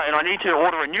my car, and I need to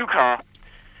order a new car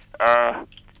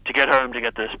to get home to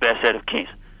get the spare set of keys.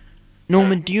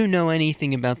 Norman, do you know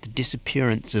anything about the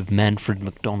disappearance of Manfred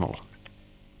MacDonald?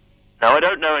 No, I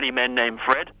don't know any men named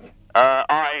Fred.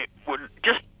 I would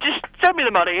just send me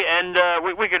the money, and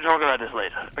we can talk about this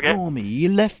later. Okay? Normie, you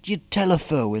left your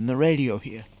telephone in the radio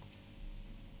here.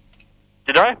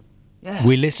 Did I? Yes.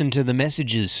 We listened to the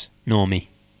messages, Normie.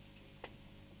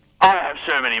 I have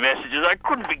so many messages, I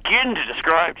couldn't begin to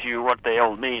describe to you what they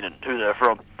all mean and who they're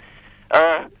from.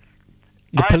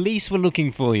 The police were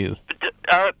looking for you.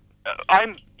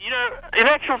 In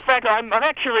actual fact, I'm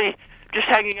actually just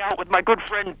hanging out with my good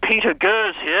friend Peter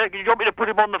Gers here. Do you want me to put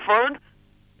him on the phone?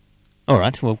 All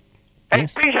right, well, Hey,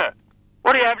 yes. Peter,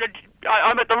 what do you have to...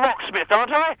 I'm at the locksmith,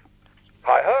 aren't I?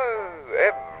 Hi-ho,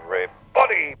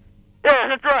 everybody. Yeah,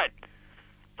 that's right.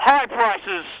 High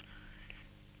prices.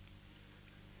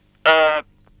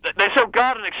 They sell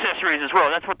garden accessories as well.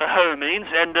 That's what the hoe means,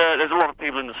 and there's a lot of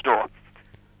people in the store.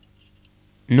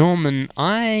 Norman,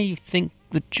 I think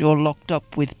that you're locked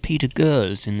up with Peter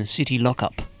Gers in the city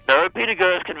lockup. No, Peter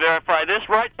Gers can verify this,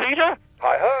 right, Peter?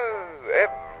 Hi-ho,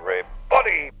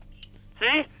 everybody.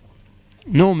 See?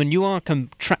 Norman, you are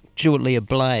contractually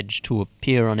obliged to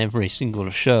appear on every single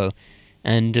show,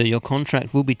 and your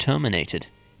contract will be terminated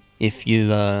if you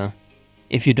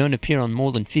don't appear on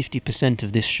more than 50%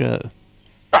 of this show.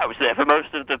 I was there for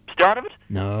most of the start of it.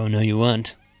 No, you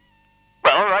weren't.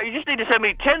 Well, all right, you just need to send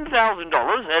me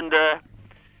 $10,000, and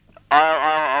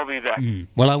I'll be back.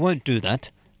 Well, I won't do that,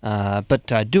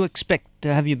 but I do expect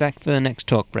to have you back for the next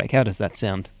talk break. How does that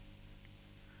sound?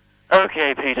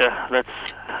 Okay, Peter, let's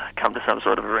come to some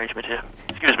sort of arrangement here.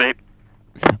 Excuse me.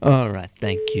 All right,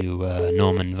 thank you,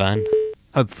 Norman Vine.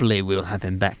 Hopefully we'll have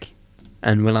him back,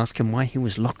 and we'll ask him why he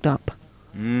was locked up.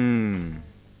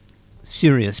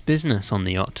 serious business on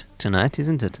the yacht tonight,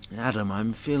 isn't it? Adam,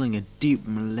 I'm feeling a deep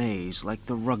malaise, like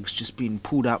the rug's just been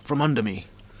pulled out from under me.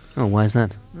 Oh, why is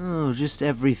that? Oh, just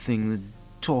everything.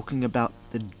 Talking about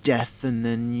the death, and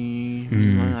then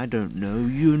you... I don't know.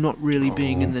 You not really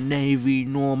being in the Navy,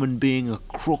 Norman being a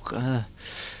crook.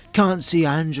 Can't see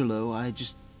Angelo, I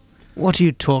just... What are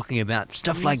you talking about?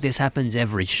 Stuff like this happens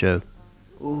every show.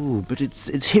 Oh, but it's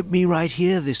hit me right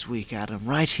here this week, Adam.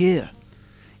 Right here.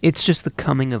 It's just the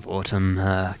coming of autumn,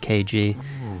 KG.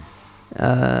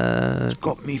 It's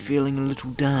got me feeling a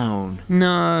little down.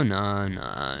 No.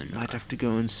 Might have to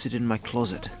go and sit in my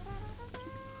closet.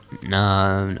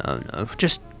 No.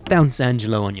 Just bounce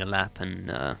Angelo on your lap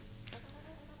and,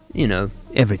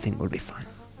 everything will be fine.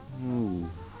 Ooh.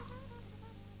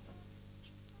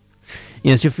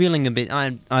 Yes, you're feeling a bit...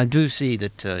 I do see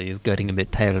that you're getting a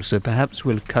bit pale, so perhaps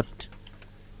we'll cut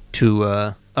to...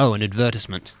 an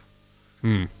advertisement.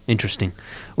 Interesting.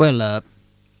 Well,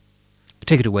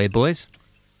 take it away, boys.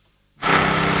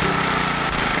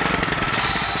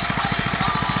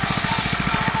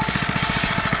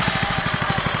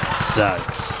 So,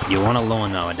 you want a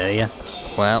lawnmower, do you?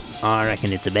 Well, I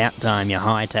reckon it's about time you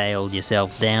hightailed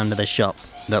yourself down to the shop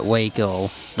that we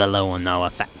call the Lawnmower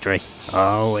Factory.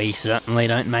 Oh, we certainly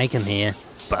don't make 'em here,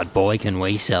 but boy can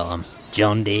we sell 'em.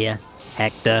 John Deere,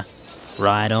 Hector,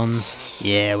 Ride-Ons,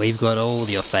 yeah, we've got all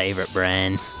your favourite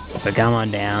brands. So come on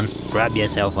down, grab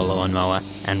yourself a lawnmower,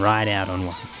 and ride out on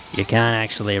one. You can't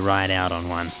actually ride out on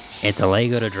one. It's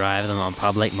illegal to drive them on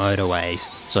public motorways,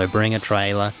 so bring a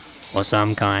trailer, or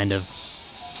some kind of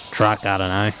truck, I don't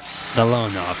know. The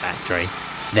Lawnmower Factory.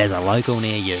 There's a local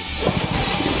near you.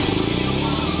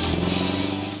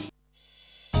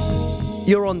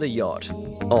 You're on the yacht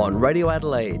on Radio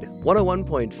Adelaide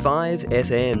 101.5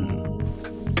 FM.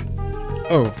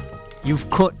 Oh, you've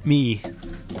caught me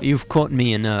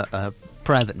in a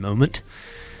private moment.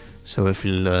 So if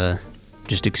you'll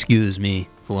just excuse me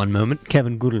for one moment,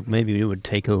 Kevin Goodall, maybe you would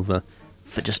take over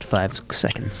for just 5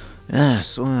 seconds.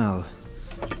 Yes, well,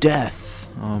 death.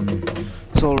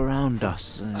 It's all around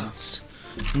us. It's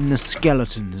in the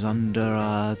skeletons under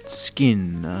our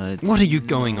skin. What are you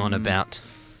going on about?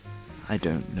 I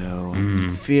don't know. I'm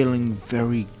feeling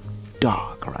very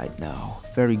dark right now.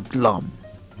 Very glum.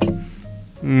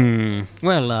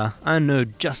 Well, I know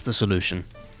just the solution.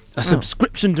 A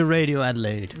subscription to Radio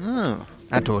Adelaide. Oh.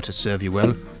 That ought to serve you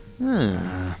well.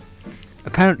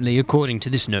 Apparently, according to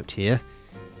this note here,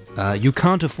 you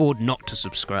can't afford not to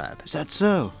subscribe. Is that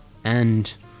so?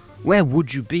 And where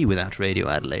would you be without Radio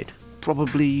Adelaide?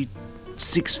 Probably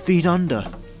 6 feet under.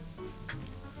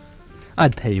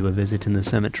 I'd pay you a visit in the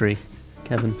cemetery,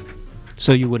 Kevin,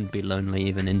 so you wouldn't be lonely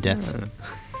even in death.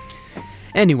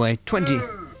 Anyway, 20...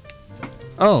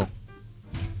 Oh.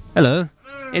 Hello.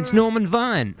 It's Norman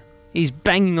Vine. He's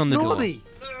banging on the Normie!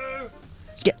 door.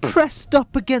 Get pressed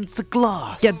up against the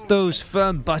glass. Get those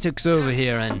firm buttocks over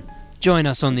here and join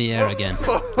us on the air again.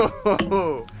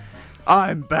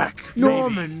 I'm back.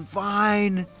 Norman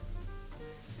Vine.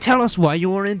 Tell us why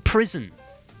you're in prison.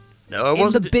 No, I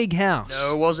wasn't. In the big house.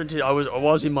 No, it wasn't. I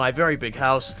was in my very big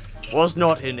house. Was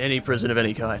not in any prison of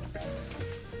any kind.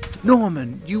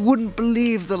 Norman, you wouldn't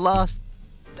believe the last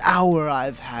hour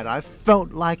I've had. I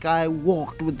felt like I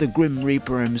walked with the Grim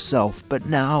Reaper himself, but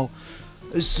now,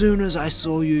 as soon as I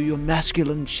saw you, your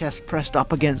masculine chest pressed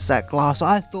up against that glass,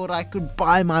 I thought I could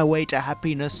buy my way to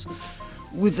happiness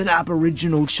with an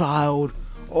Aboriginal child,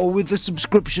 or with a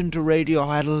subscription to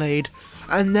Radio Adelaide.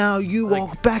 And now you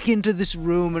walk back into this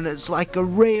room and it's like a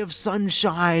ray of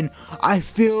sunshine. I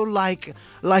feel like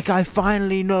I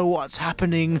finally know what's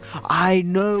happening. I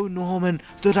know, Norman,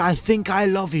 that I think I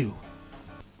love you.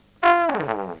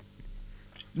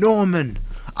 Norman,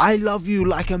 I love you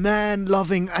like a man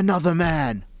loving another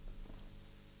man.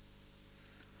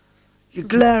 You're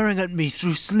glaring at me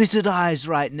through slitted eyes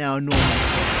right now, Norman.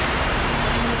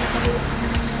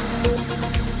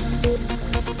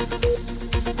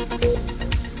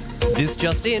 This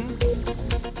just in.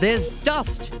 There's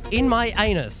dust in my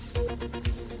anus.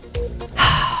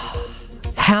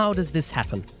 How does this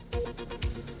happen?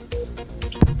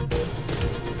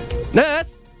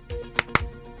 Nurse!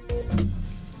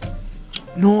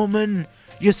 Norman,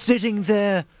 you're sitting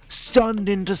there, stunned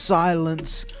into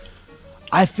silence.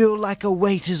 I feel like a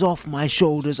weight is off my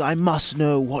shoulders. I must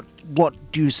know, what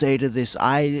do you say to this?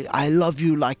 I love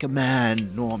you like a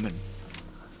man, Norman.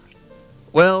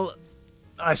 Well,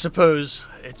 I suppose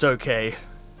it's okay,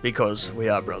 because we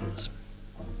are brothers.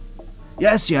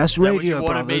 Yes, Radio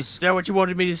Brothers. Is that what you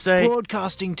wanted me to say?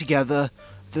 Broadcasting together,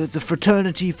 the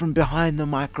fraternity from behind the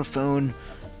microphone.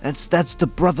 That's the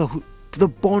brotherhood, the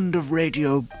bond of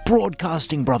radio,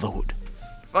 broadcasting brotherhood.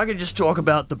 if I could just talk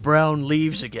about the brown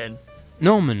leaves again.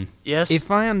 Norman. Yes? If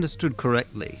I understood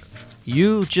correctly,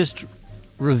 you just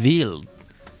revealed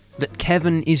that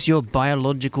Kevin is your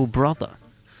biological brother.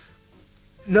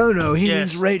 No, he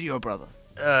Yes. means radio brother.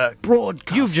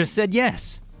 Broadcast. You've just said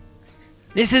yes.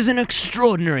 This is an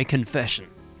extraordinary confession.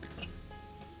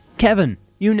 Kevin,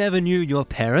 you never knew your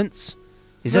parents.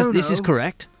 This is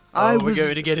correct? I we're was.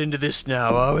 going to get into this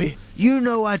now, are we? You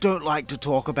know I don't like to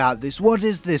talk about this. What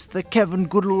is this? The Kevin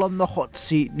Goodall on the hot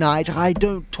seat night. I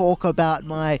don't talk about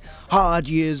my hard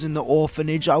years in the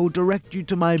orphanage. I will direct you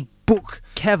to my book,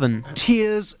 Kevin.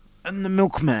 Tears and the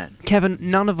Milkman. Kevin,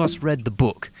 none of us read the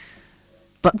book.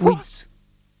 But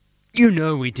you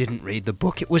know we didn't read the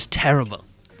book. It was terrible.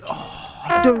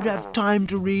 I don't have time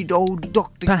to read old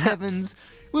Dr. Kevin's.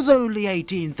 It was only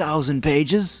 18,000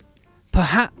 pages.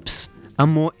 Perhaps a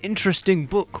more interesting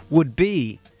book would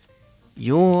be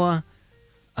your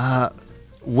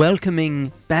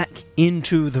welcoming back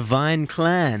into the Vine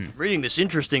clan. Reading this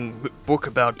interesting book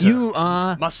about you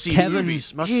are must-see Kevin.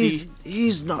 movies. Must-see.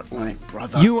 He's not my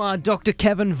brother. You are Dr.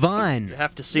 Kevin Vine. You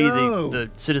have to see the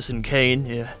Citizen Kane,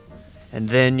 yeah, and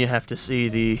then you have to see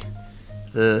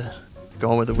the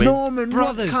Gone with the Wind. Norman,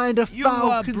 Brothers, what kind of you foul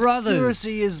are brothers.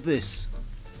 conspiracy is this?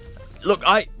 Look,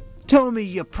 Tell me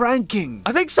you're pranking.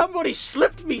 I think somebody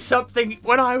slipped me something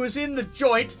when I was in the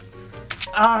joint.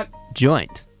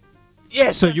 Joint?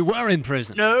 Yes. So you were in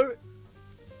prison? No.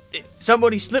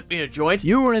 Somebody slipped me a joint.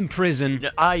 You were in prison,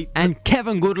 and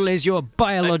Kevin Goodall is your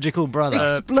biological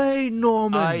brother. Explain,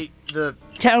 Norman.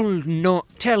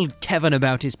 Tell Kevin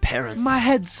about his parents. My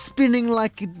head's spinning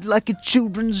like a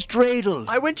children's dreidel.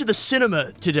 I went to the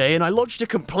cinema today and I lodged a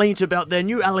complaint about their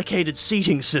new allocated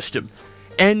seating system.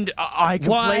 And I complained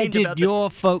Why did about your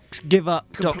folks give up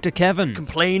Dr. Kevin?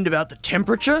 Complained about the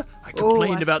temperature. I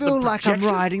complained about the I feel like I'm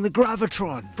projection. riding the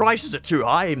Gravitron. Prices are too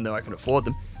high, even though I can afford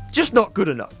them. Just not good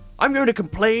enough. I'm going to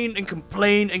complain and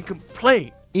complain and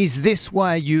complain. Is this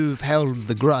why you've held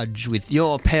the grudge with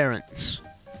your parents?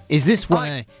 Is this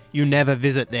why you never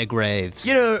visit their graves?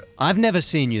 You know, I've never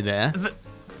seen you there.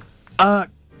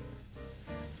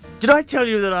 Did I tell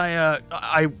you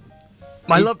that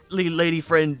my lovely lady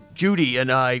friend Judy and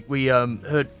we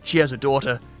heard she has a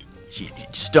daughter. She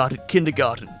started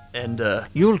kindergarten, and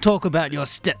You'll talk about your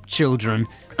stepchildren,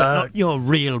 but not your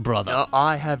real brother.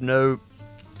 I have no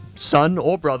son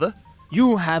or brother.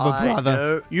 You have a I brother.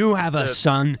 know You have a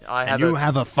son. You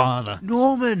have a father.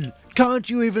 Norman, can't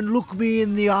you even look me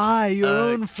in the eye, your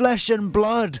own flesh and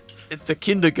blood? It's the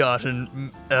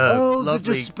kindergarten. Oh, the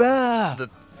lovely, despair.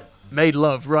 Made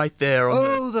love right there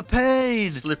on the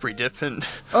pain. Slippery dip and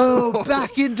Oh,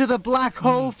 back into the black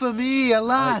hole for me,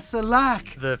 alas,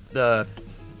 alack. the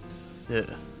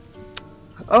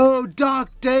Oh, dark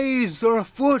days are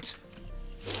afoot.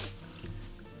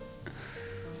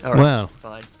 all right, Well.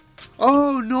 fine.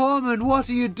 Oh, Norman, what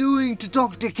are you doing to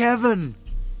Dr. Kevin?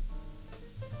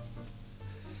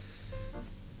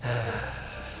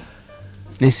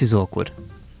 This is awkward.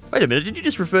 Wait a minute, did you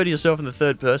just refer to yourself in the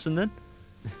third person then?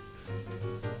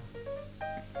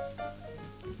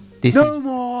 No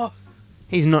more.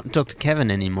 He's not Dr. Kevin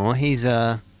anymore. He's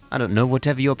I don't know,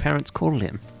 whatever your parents called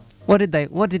him. What did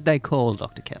they call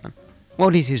Dr. Kevin?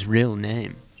 What is his real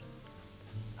name?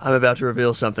 I'm about to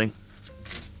reveal something.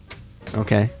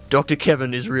 Okay. Dr.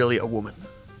 Kevin is really a woman.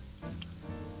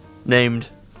 Named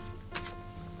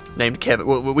Kevin.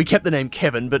 Well, we kept the name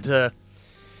Kevin, but the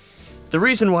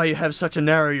reason why you have such a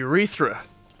narrow urethra,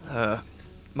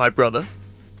 my brother,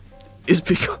 is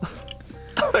because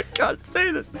I can't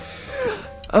say this.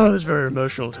 Oh, it's very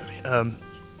emotional to me.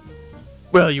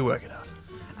 Well, you work it out.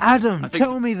 Adam,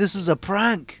 tell me this is a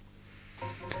prank.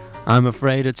 I'm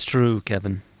afraid it's true,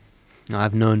 Kevin.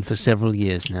 I've known for several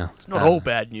years now. It's not all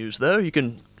bad news, though. You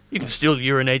can still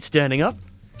urinate standing up.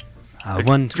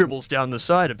 It dribbles down the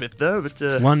side a bit, though.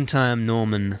 But one time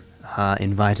Norman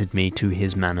invited me to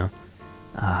his manor.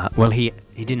 Well, he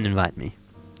didn't invite me.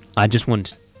 I just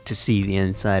wanted to see the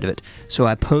inside of it. So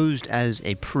I posed as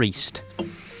a priest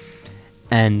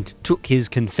and took his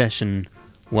confession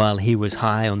while he was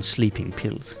high on sleeping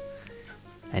pills.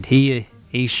 And he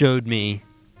showed me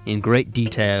in great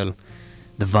detail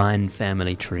the Vine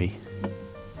family tree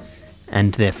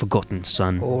and their forgotten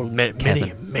son. Oh,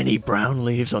 many brown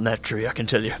leaves on that tree, I can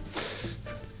tell you.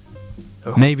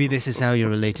 Oh. Maybe this is how you're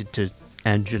related to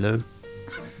Angelo.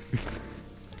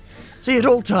 See, it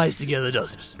all ties together,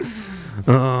 doesn't it?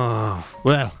 Oh,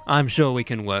 well, I'm sure we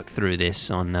can work through this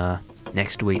on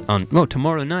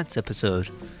tomorrow night's episode,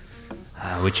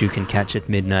 which you can catch at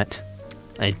midnight.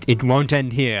 It won't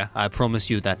end here, I promise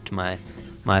you that,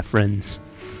 my friends.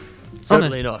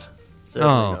 Certainly not.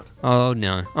 Certainly not. Oh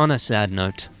no. On a sad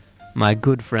note, my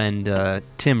good friend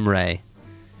Tim Ray.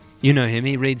 You know him,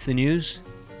 he reads the news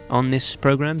on this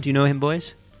program. Do you know him,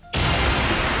 boys?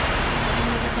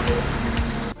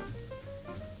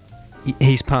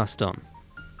 He's passed on.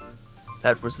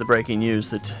 That was the breaking news,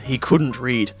 that he couldn't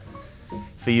read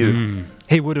for you.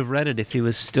 He would have read it if he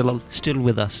was still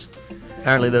with us.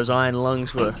 Apparently those iron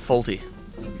lungs were faulty.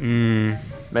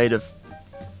 Made of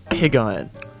pig iron.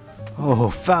 Oh,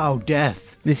 foul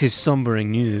death. This is sombering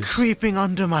news. Creeping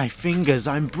under my fingers,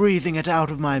 I'm breathing it out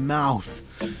of my mouth.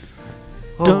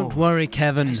 Don't worry,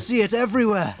 Kevin. I see it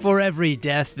everywhere. For every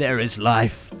death there is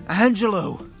life.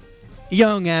 Angelo.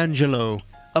 Young Angelo,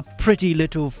 a pretty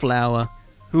little flower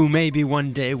who maybe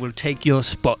one day will take your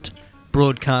spot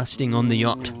broadcasting on the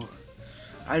yacht.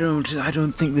 I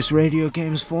don't think this radio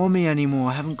game's for me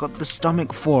anymore. I haven't got the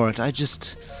stomach for it.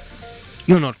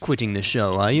 You're not quitting the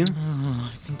show, are you? I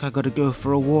think I gotta go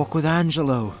for a walk with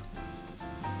Angelo.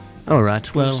 All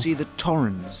right, well... Go see the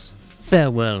Torrens.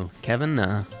 Farewell,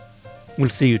 Kevin. We'll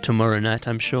see you tomorrow night,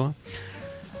 I'm sure.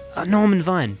 Norman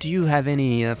Vine, do you have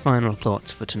any final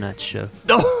thoughts for tonight's show?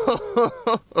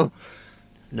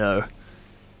 No.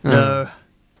 No.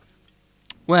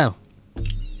 Well,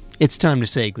 it's time to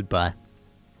say goodbye.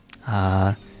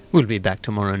 We'll be back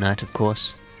tomorrow night, of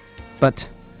course. But...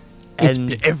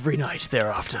 And every night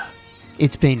thereafter.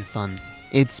 It's been fun.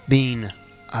 It's been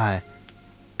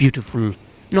beautiful.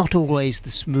 Not always the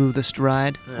smoothest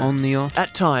ride on the yacht.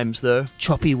 At times, though.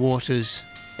 Choppy waters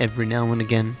every now and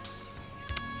again.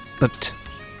 But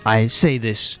I say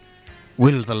this,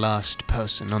 will the last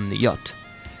person on the yacht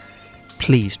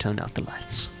please turn out the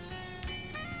lights.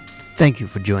 Thank you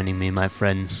for joining me, my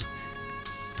friends.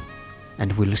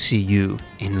 And we'll see you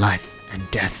in life and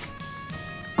death.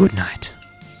 Good night.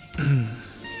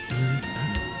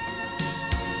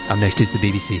 Up next is the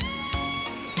BBC.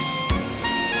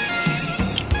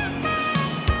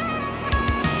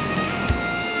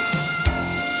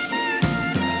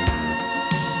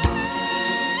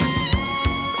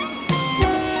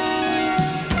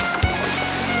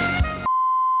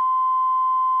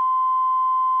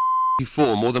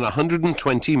 More than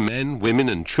 120 men, women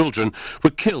and children were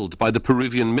killed by the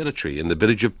Peruvian military in the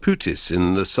village of Putis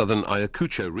in the southern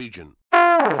Ayacucho region.